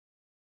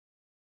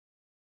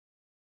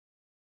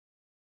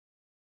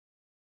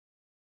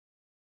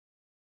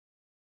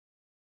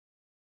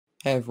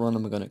Hey everyone,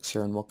 Omogonix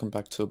here and welcome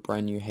back to a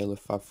brand new Halo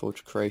 5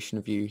 Forge creation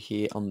review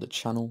here on the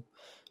channel.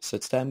 So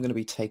today I'm going to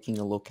be taking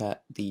a look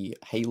at the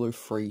Halo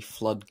 3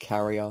 Flood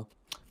Carrier,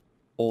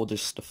 or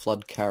just the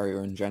Flood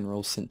Carrier in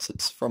general since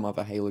it's from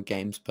other Halo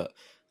games, but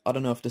I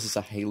don't know if this is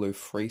a Halo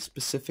 3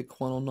 specific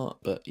one or not,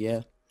 but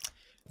yeah.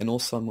 And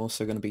also I'm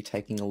also going to be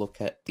taking a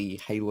look at the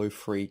Halo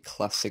 3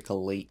 Classic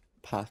Elite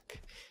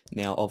pack.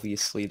 Now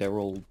obviously they're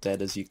all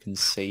dead as you can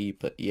see,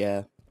 but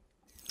yeah,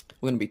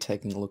 we're going to be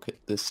taking a look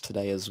at this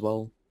today as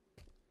well.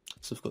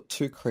 So we've got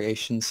two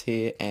creations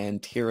here,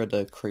 and here are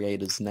the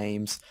creators'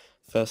 names.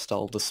 First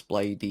I'll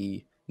display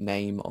the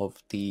name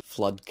of the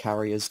Flood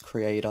Carrier's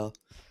creator,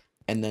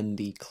 and then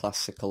the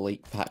Classic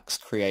Elite Pack's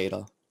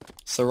creator.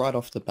 So right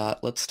off the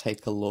bat, let's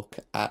take a look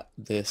at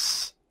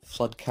this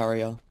Flood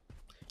Carrier.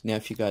 Now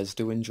if you guys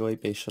do enjoy,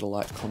 be sure to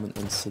like, comment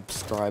and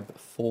subscribe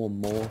for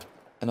more.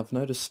 And I've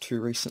noticed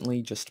too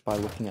recently, just by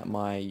looking at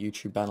my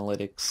YouTube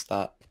analytics,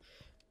 that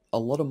a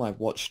lot of my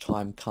watch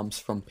time comes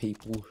from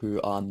people who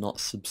are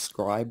not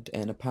subscribed,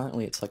 and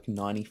apparently it's like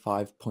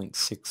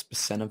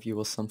 95.6% of you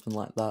or something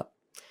like that.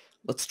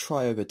 Let's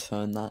try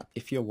overturn that.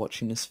 If you're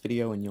watching this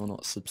video and you're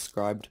not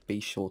subscribed, be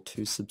sure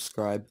to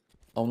subscribe.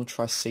 I want to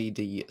try see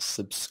the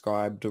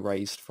subscribed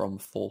raised from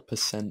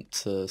 4%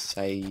 to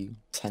say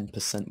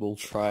 10% we'll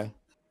try.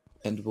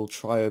 And we'll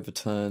try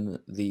overturn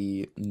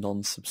the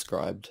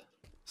non-subscribed.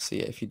 So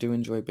yeah, if you do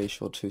enjoy, be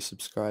sure to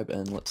subscribe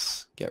and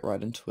let's get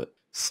right into it.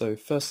 So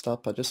first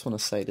up, I just want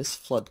to say this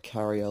Flood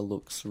Carrier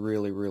looks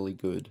really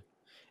good,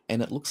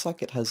 and it looks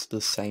like it has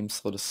the same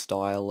sort of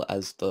style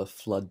as the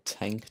Flood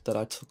Tank that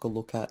I took a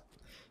look at,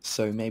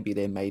 so maybe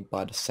they're made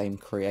by the same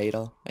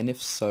creator, and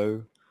if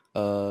so,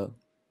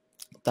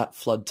 that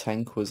Flood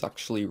Tank was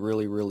actually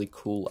really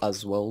cool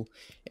as well,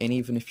 and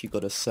even if you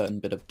got a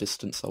certain bit of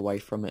distance away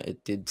from it,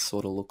 it did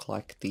sort of look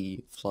like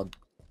the Flood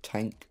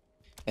Tank.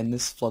 And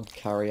this Flood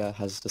Carrier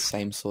has the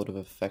same sort of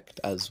effect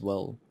as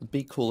well. It'd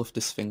be cool if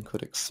this thing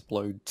could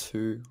explode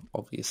too.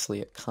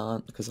 Obviously it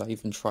can't, because I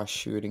even tried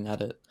shooting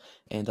at it,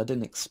 and I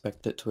didn't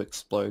expect it to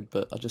explode,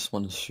 but I just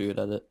wanted to shoot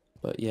at it.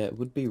 But yeah, it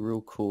would be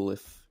real cool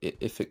if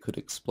it could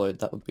explode.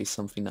 That would be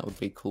something that would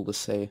be cool to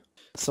see.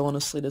 So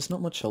honestly, there's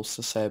not much else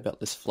to say about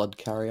this Flood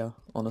Carrier.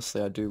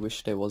 Honestly, I do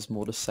wish there was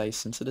more to say,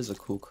 since it is a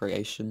cool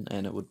creation,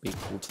 and it would be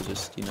cool to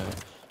just, you know,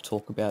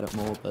 talk about it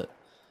more, but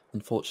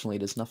unfortunately,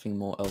 there's nothing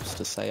more else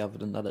to say other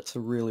than that it's a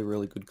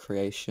really good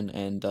creation,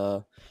 and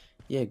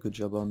yeah, good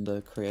job on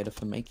the creator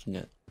for making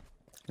it.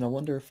 And I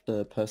wonder if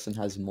the person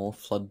has more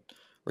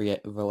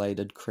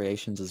Flood-related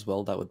creations as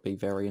well. That would be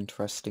very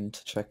interesting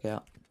to check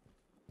out.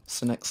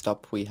 So next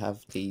up we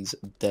have these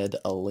Dead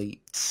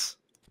Elites.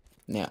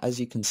 Now, as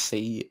you can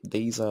see,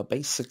 these are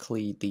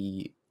basically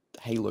the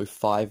Halo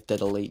 5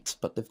 Dead Elites,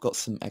 but they've got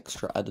some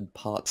extra added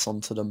parts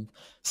onto them,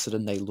 so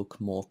then they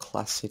look more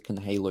classic and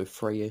Halo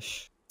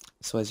 3-ish.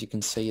 So as you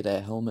can see,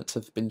 their helmets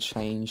have been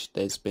changed,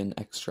 there's been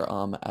extra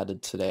armor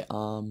added to their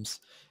arms,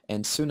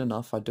 and soon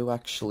enough I do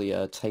actually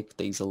take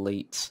these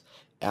elites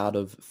out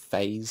of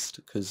phased,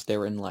 because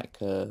they're in like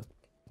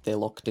they're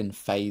locked in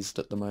phased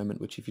at the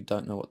moment, which if you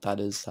don't know what that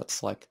is,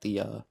 that's like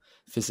the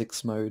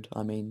physics mode.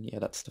 Yeah,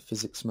 that's the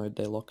physics mode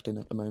they're locked in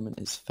at the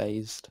moment, is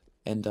phased.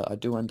 And I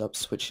do end up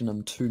switching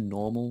them to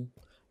normal,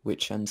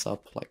 which ends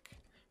up like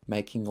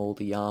making all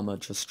the armor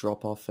just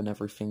drop off and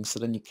everything,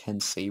 so then you can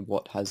see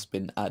what has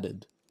been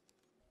added.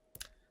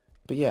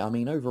 But yeah,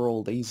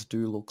 overall these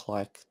do look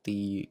like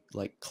the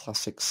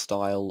classic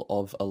style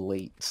of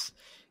elites.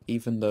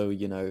 Even though,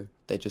 you know,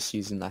 they're just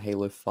using the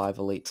Halo 5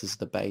 elites as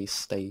the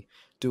base, they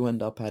do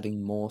end up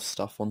adding more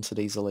stuff onto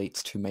these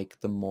elites to make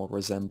them more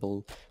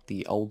resemble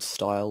the old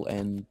style,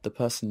 and the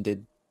person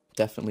did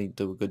definitely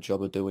do a good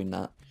job of doing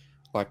that.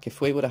 Like, if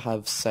we were to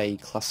have, say,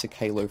 classic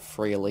Halo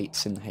 3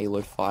 elites in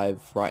Halo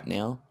 5 right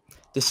now,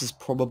 this is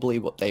probably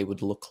what they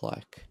would look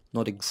like.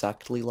 Not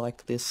exactly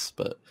like this,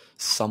 but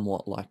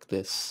somewhat like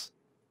this.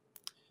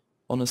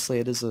 Honestly,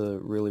 it is a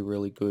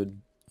really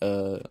good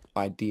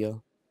idea,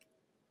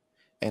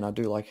 and I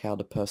do like how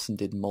the person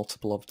did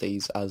multiple of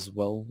these as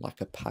well,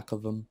 like a pack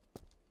of them.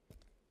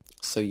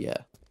 So yeah.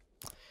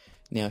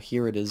 Now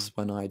here it is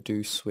when I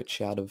do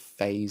switch out of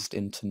phased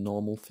into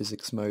normal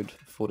physics mode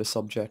for this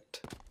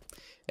object.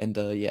 And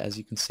yeah, as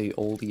you can see,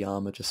 all the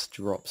armor just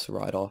drops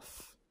right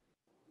off.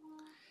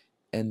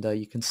 And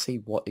you can see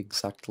what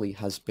exactly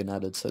has been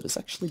added. So there's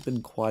actually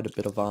been quite a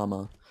bit of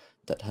armor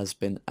that has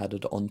been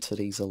added onto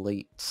these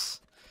elites.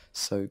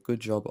 So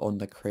good job on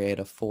the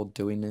creator for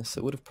doing this.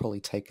 It would have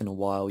probably taken a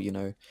while, you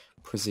know,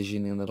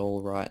 precisioning it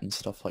all right and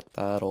stuff like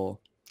that, or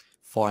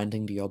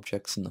finding the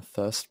objects in the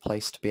first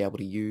place to be able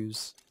to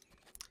use.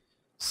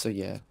 So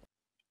yeah.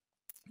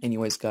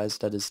 Anyways guys,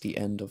 that is the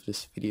end of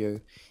this video.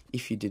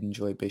 If you did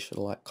enjoy, be sure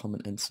to like,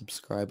 comment and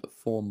subscribe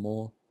for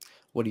more.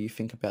 What do you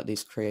think about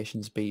these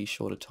creations? Be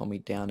sure to tell me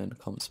down in the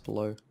comments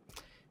below.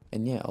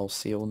 And yeah, I'll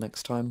see you all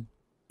next time.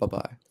 Bye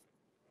bye.